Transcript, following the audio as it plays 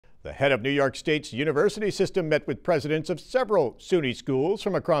The head of New York State's university system met with presidents of several SUNY schools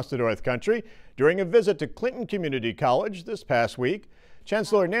from across the North Country during a visit to Clinton Community College this past week.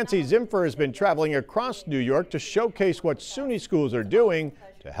 Chancellor Nancy Zimpher has been traveling across New York to showcase what SUNY schools are doing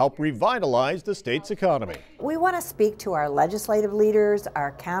to help revitalize the state's economy. We want to speak to our legislative leaders,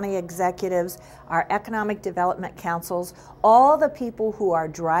 our county executives, our economic development councils, all the people who are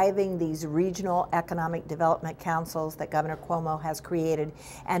driving these regional economic development councils that Governor Cuomo has created,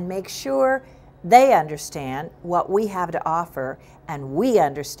 and make sure they understand what we have to offer and we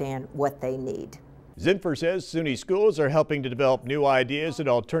understand what they need. Zimpher says SUNY schools are helping to develop new ideas in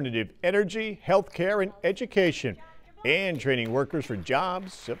alternative energy, healthcare, and education, and training workers for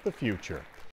jobs of the future.